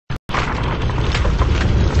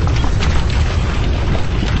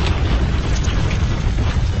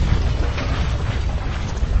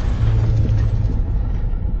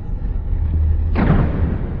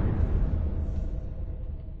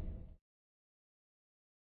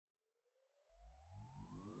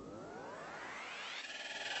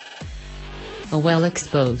A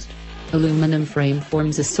well-exposed aluminum frame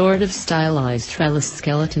forms a sort of stylized trellis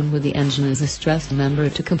skeleton with the engine as a stressed member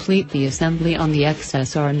to complete the assembly on the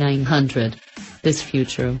XSR900. This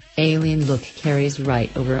future, alien look carries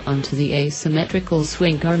right over onto the asymmetrical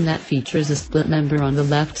swingarm that features a split member on the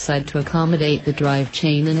left side to accommodate the drive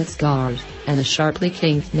chain in its guard, and a sharply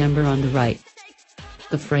kinked member on the right.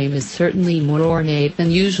 The frame is certainly more ornate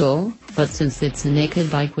than usual, but since it's a naked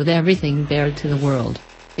bike with everything bared to the world,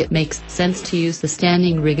 it makes sense to use the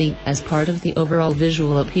standing rigging as part of the overall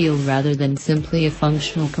visual appeal rather than simply a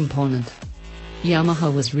functional component.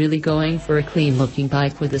 Yamaha was really going for a clean-looking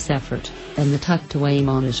bike with this effort, and the tucked-away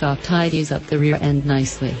monoshock tidies up the rear end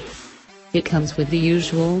nicely. It comes with the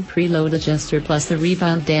usual preload adjuster plus a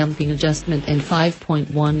rebound damping adjustment and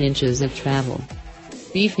 5.1 inches of travel.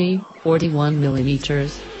 Beefy,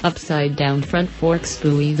 41mm, upside-down front forks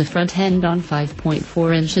buoy the front end on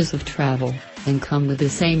 5.4 inches of travel, and come with the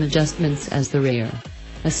same adjustments as the rear.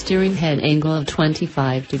 A steering head angle of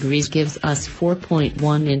 25 degrees gives us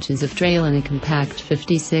 4.1 inches of trail and a compact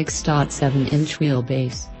 56.7-inch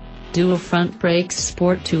wheelbase. Dual front brakes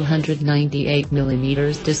sport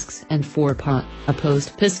 298mm discs and 4-pot,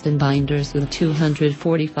 opposed piston binders with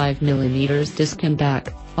 245mm disc and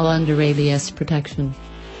back, all under ABS protection.